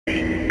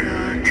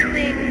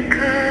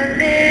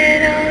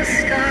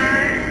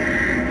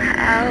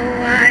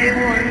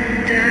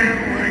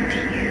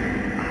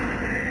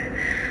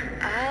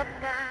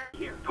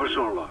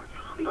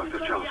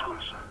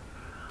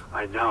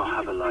I now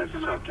have a live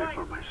subject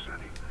for my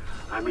study.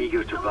 I'm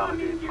eager to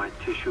validate my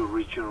tissue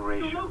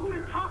regeneration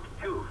theory.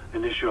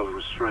 Initial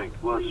restraint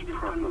was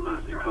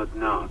problematic, but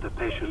now the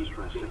patient's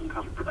resting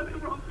comfortably.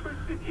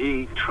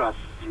 He trusts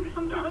me,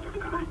 Dr.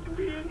 Kind.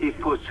 He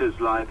puts his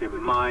life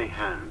in my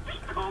hands.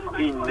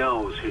 He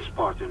knows his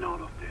part in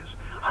all of this.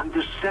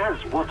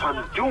 Understands what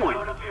I'm doing.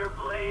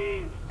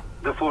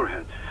 The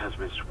forehead has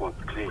been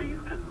swabbed clean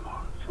and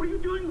marked. What are you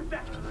doing with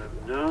that?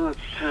 I'm now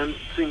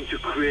attempting to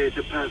create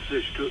a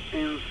passage to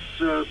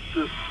insert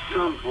the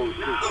sample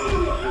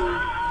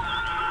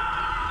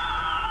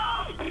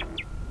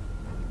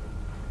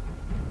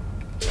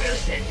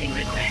Processing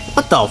request.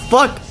 What the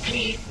fuck?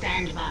 Please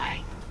stand by.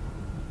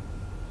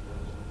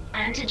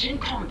 Antigen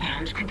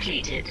compound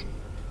completed.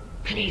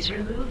 Please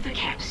remove the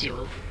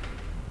capsule.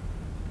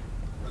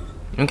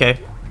 Okay.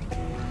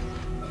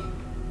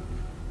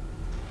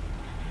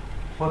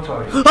 What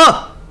are you?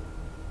 Ah!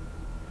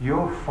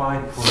 Your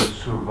fight for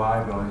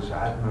survival is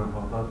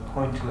admirable but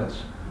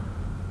pointless.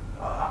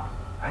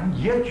 And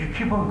yet you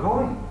keep on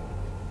going.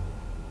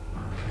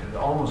 It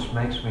almost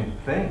makes me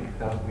think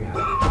that we have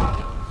died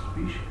as a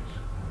species.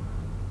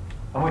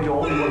 Am I the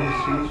only one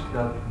who sees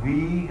that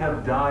we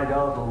have died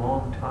out a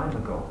long time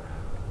ago?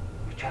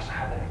 We just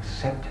haven't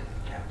accepted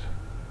it yet.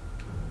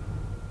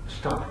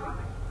 Stop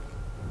running.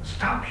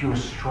 Stop your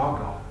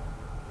struggle.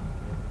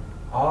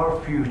 Our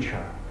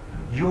future,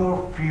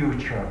 your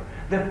future,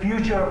 the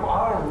future of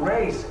our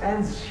race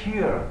ends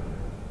here.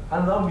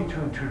 Allow me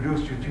to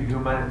introduce you to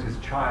humanity's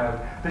child,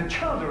 the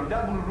children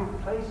that will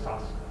replace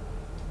us.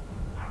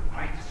 Our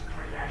greatest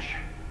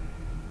creation.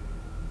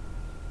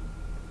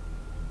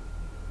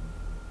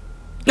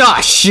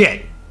 Ah,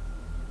 shit!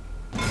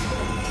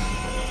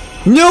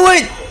 Knew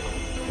it!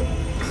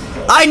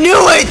 I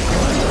knew it!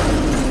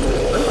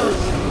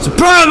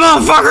 Surprise,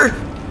 motherfucker!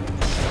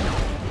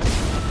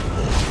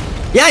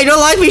 Yeah, you don't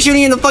like me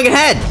shooting you in the fucking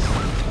head!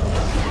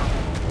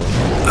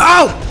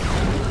 Ow!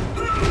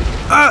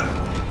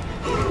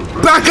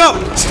 Back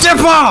up! Step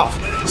off!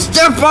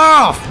 Step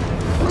off!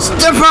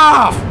 Step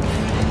off!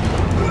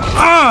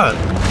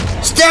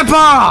 Step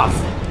off!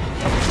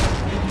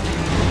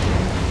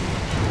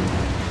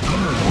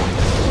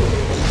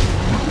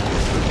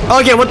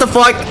 Okay, what the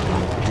fuck?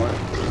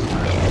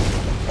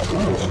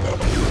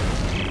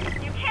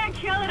 You can't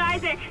kill it,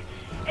 Isaac.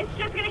 It's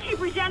just gonna keep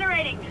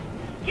regenerating.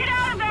 Get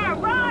out of there!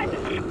 Run!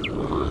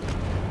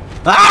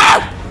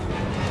 Ah!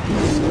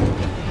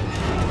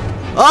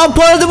 I'm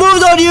putting the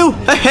moves on you!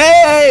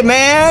 Hey,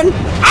 man!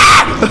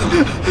 Ah!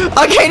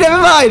 Okay,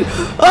 never mind.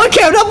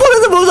 Okay, I'm not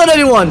putting the moves on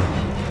anyone.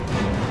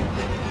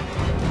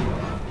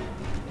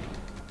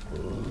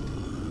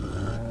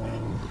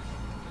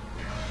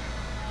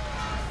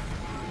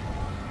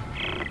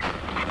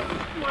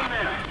 One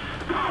there.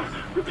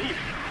 Repeat.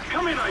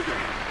 Come in, Isaac.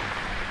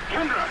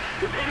 Kendra,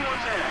 is anyone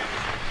there?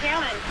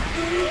 Cannon.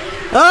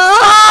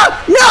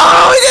 Ah!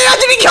 No! They have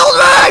to be killed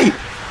me!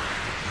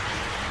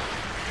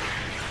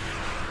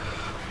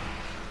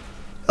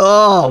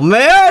 Oh,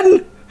 man!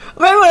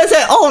 Remember when I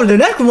said, oh, the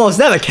Necromorphs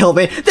never killed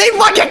me? They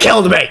fucking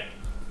killed me!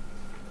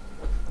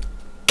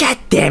 God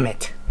damn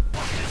it.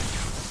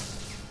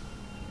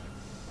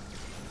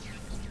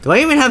 Do I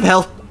even have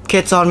health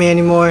kits on me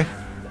anymore?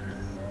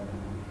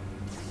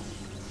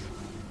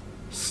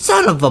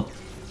 Son of a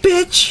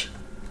bitch!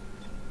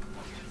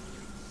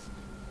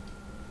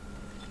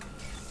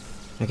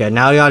 Okay,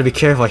 now you gotta be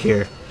careful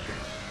here.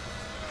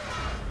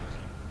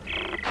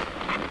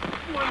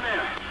 One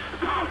there.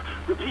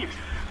 Repeat.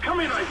 Come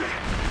in, Isaac.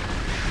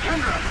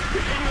 Kendra,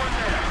 is anyone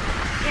there?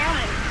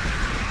 Cannon.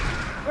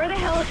 Where the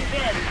hell have you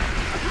been?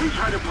 Please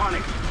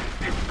hydroponics.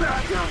 It's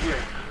bad down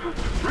here.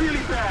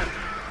 Really bad.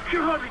 You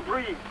can hardly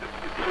breathe.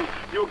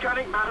 The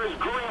organic matter is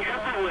growing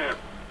everywhere.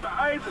 My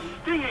eyes are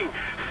stinging.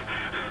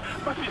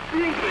 Must be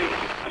seeing things.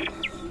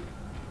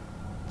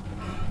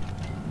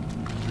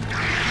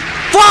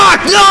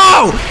 Fuck!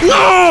 No!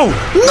 No!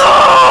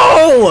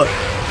 No!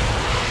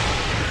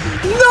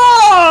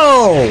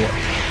 No!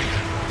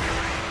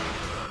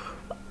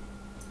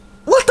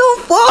 What the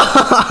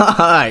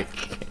fuck?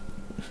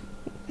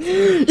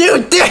 You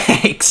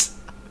dicks!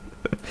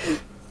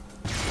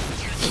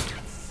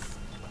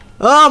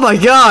 Oh my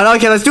god,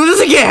 okay, let's do this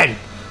again!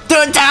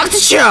 Dr.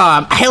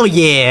 Charm! Hell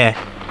yeah!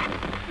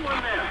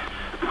 One there.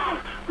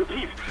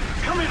 Repeat.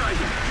 Come in,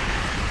 Isaac.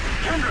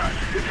 Kendra,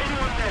 is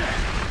anyone there?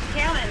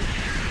 Cannon.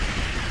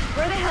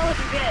 Where the hell have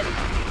you been?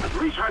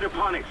 Please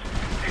hydroponics.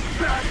 It's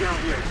bad down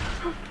here.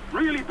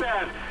 Really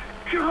bad.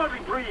 You can hardly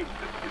breathe.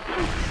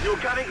 The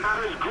organic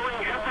matter is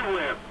growing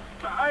everywhere.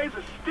 My eyes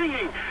are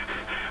stinging.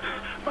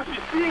 Must be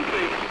seeing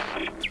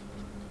things.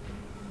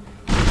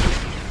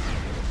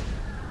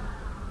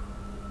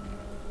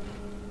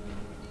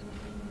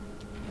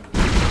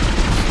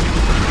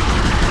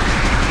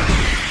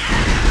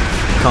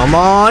 Come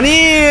on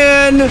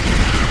in,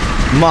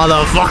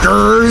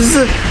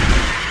 motherfuckers!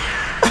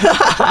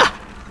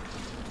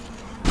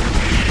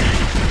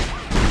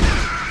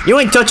 You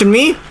ain't touching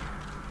me!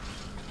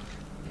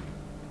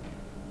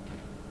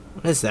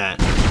 What is that?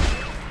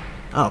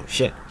 Oh,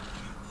 shit.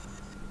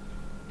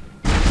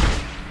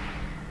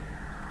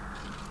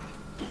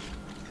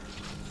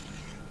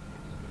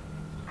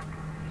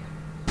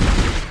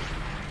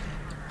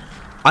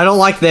 I don't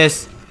like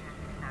this.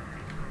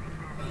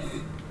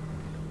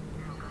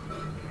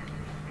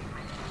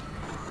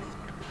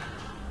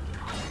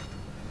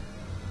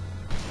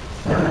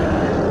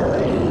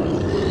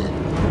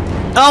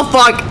 Oh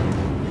fuck!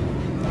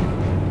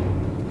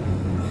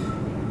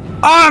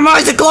 Oh, I'm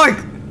Isaac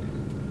Clarke!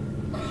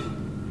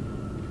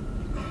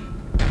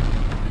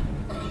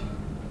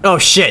 Oh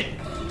shit!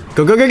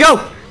 Go, go, go, go!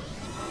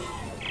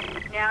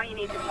 Now you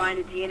need to find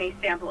a DNA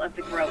sample of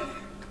the growth.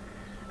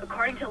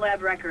 According to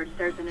lab records,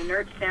 there's an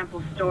inert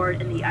sample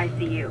stored in the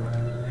ICU.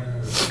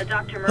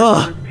 Dr.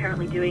 Murphy is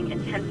apparently doing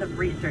intensive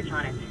research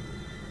on it.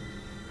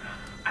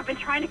 I've been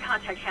trying to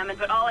contact Hammond,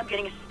 but all I'm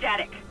getting is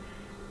static.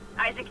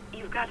 Isaac,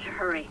 you've got to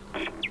hurry.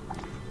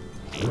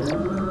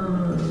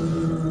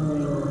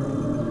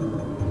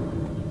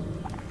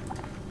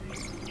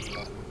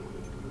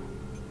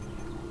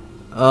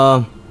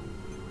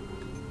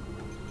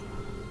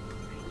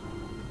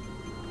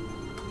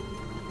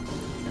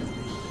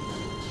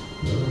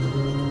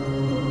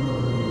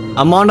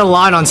 I'm on the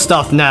line on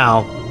stuff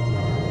now.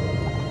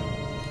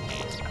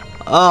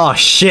 Oh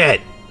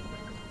shit.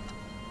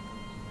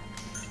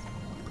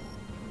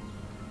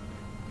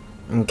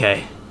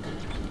 Okay.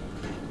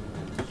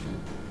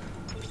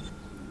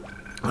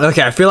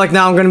 Okay, I feel like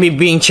now I'm gonna be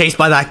being chased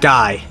by that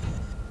guy.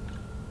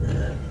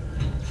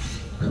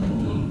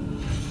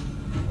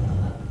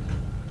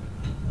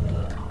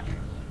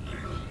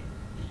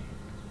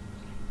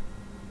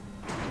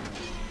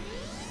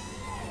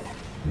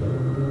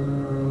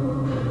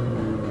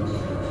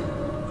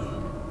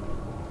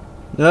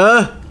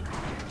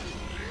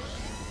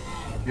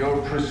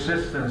 Your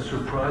persistence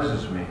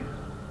surprises me.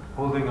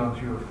 Holding on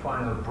to your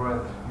final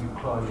breath, you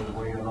claw your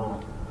way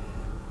along.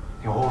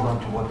 You hold on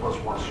to what was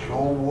once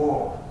your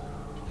war,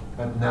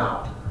 but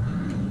now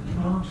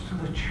belongs to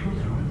the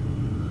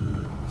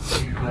children.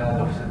 Be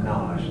glad of the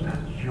knowledge that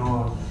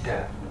your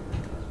death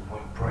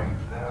will break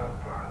their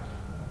birth.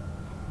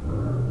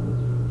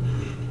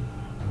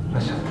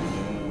 Listen,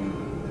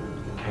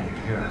 can you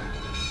hear it?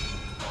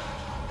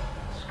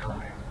 It's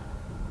coming.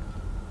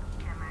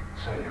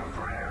 Say your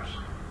prayers.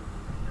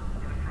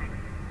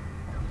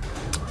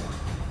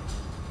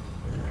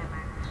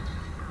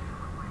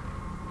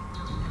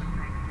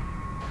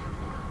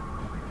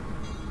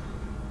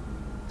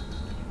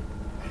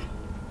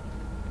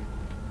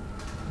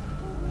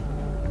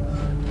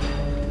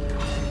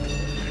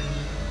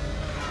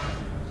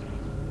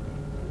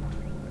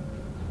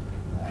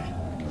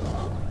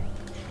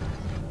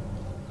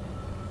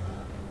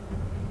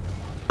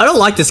 I don't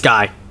like this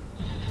guy.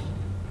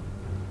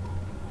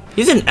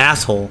 He's an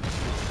asshole.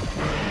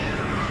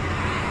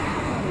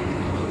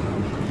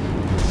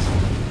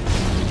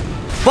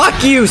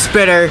 Fuck you,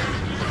 Spitter!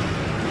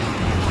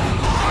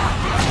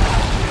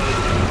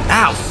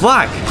 Ow,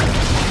 fuck!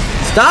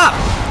 Stop!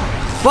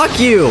 Fuck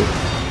you!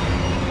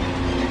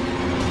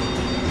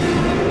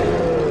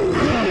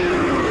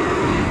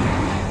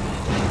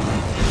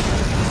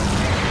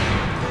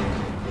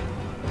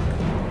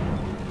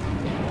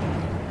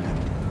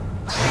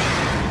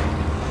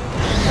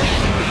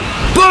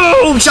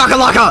 Boom!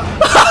 Shakalaka!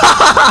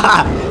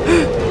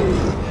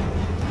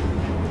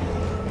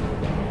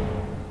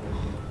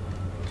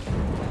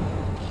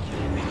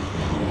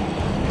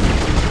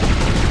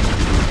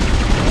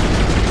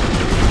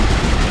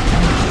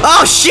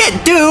 Oh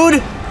shit,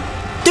 dude!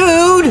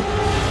 Dude!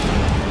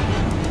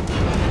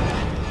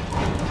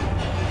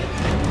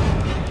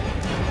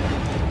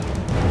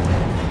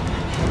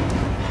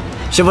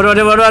 Shit, what do I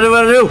do? What do I do?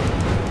 What do I do?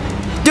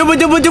 Duba,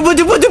 duba, duba,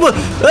 duba, duba!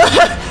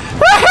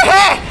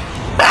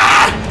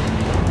 Ah!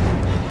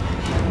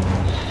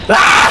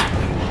 Ah!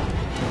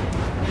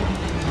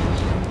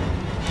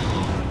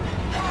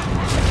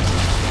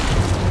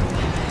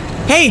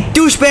 Hey,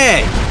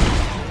 douchebag!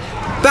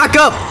 Back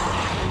up!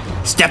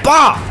 Step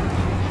off!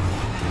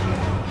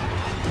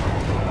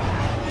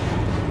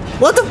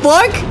 What the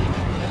fuck?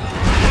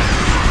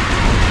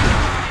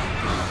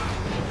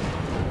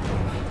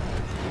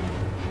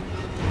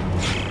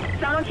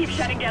 Someone keeps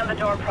shutting down the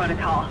door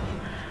protocol.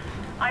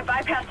 I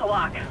bypassed the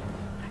lock.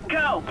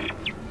 Go!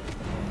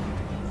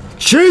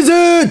 Cheese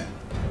it!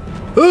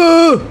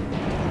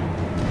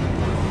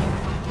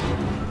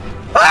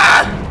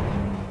 Ah!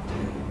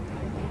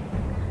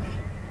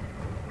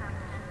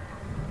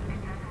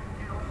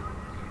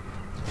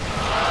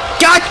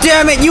 God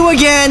damn it, you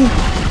again!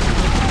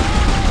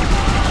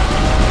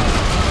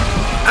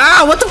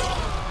 Ah, what the f—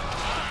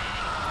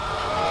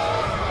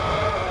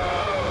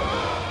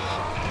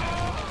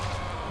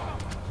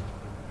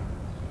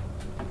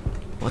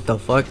 What the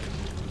fuck?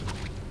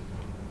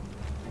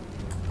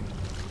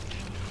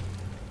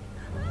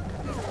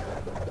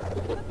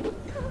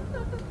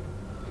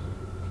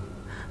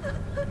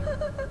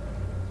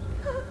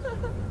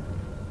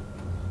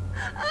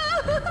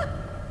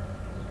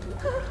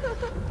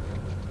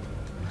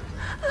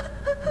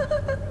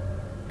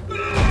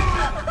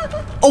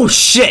 Oh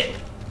shit!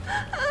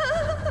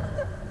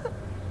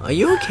 Are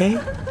you okay?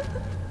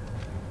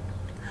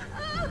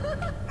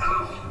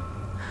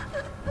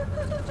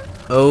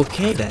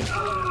 Okay then.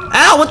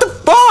 Ow, what the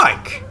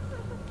fuck?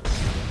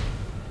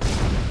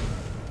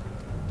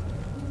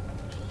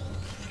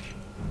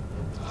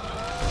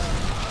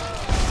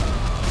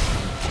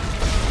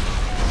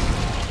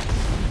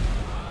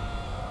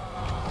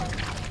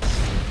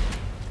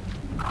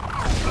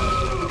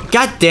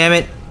 God damn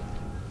it.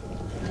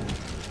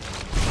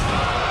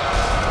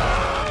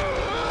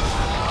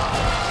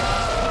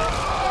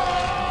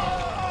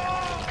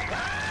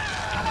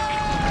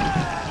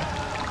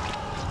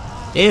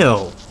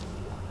 Ew.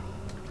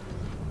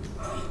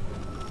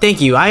 Thank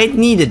you, I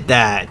needed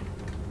that.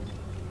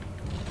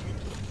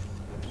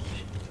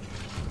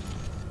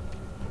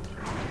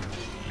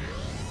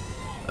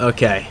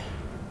 Okay.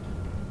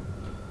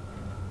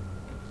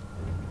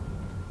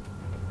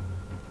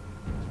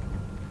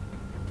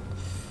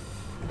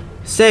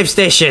 Save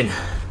station.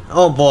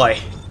 Oh boy.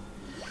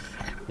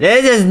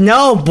 This is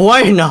no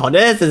bueno.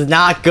 This is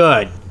not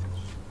good.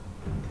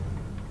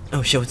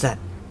 Oh shit, what's that?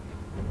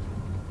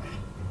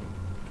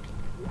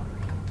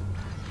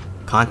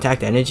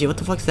 Contact energy? What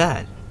the fuck's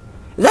that?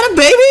 Is that a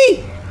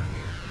baby?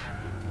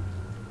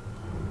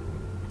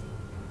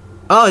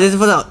 Oh, this is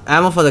for the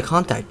ammo for the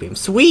contact beam.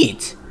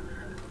 Sweet.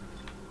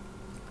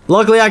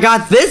 Luckily I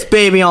got this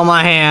baby on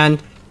my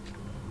hand.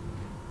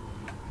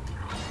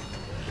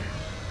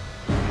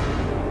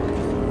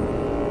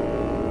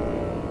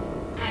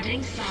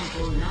 Adding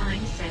sample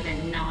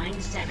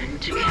 9797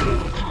 to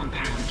chemical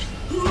compound.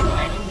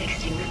 Final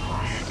mixing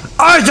required.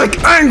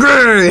 Isaac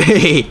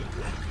angry!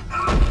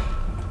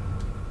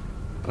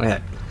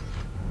 Okay.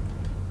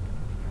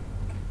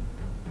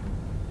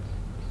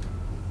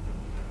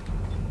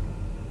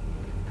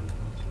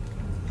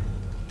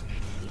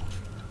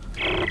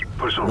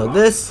 Personal Now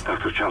this.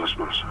 Dr. Chalice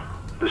Mercer.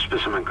 The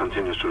specimen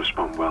continues to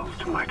respond well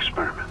to my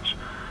experiments.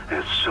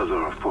 Its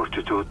cellular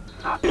fortitude,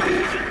 not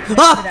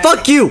Ah,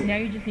 fuck you! Now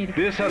you just need to.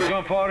 This has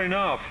gone far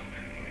enough.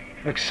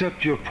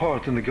 Accept your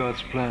part in the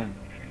God's plan.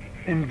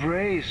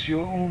 Embrace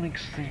your own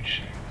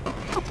extinction.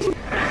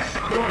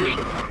 Warning.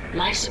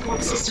 Life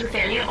support system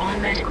failure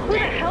on medical Who the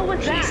deck. hell was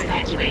Please that?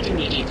 evacuate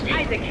immediately.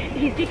 Isaac,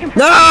 he's decompressing.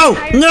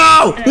 No!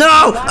 No!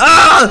 No!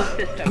 Ah!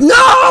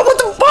 No! What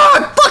the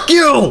fuck? Fuck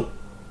you!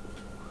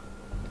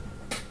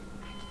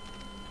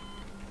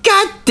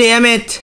 God damn it!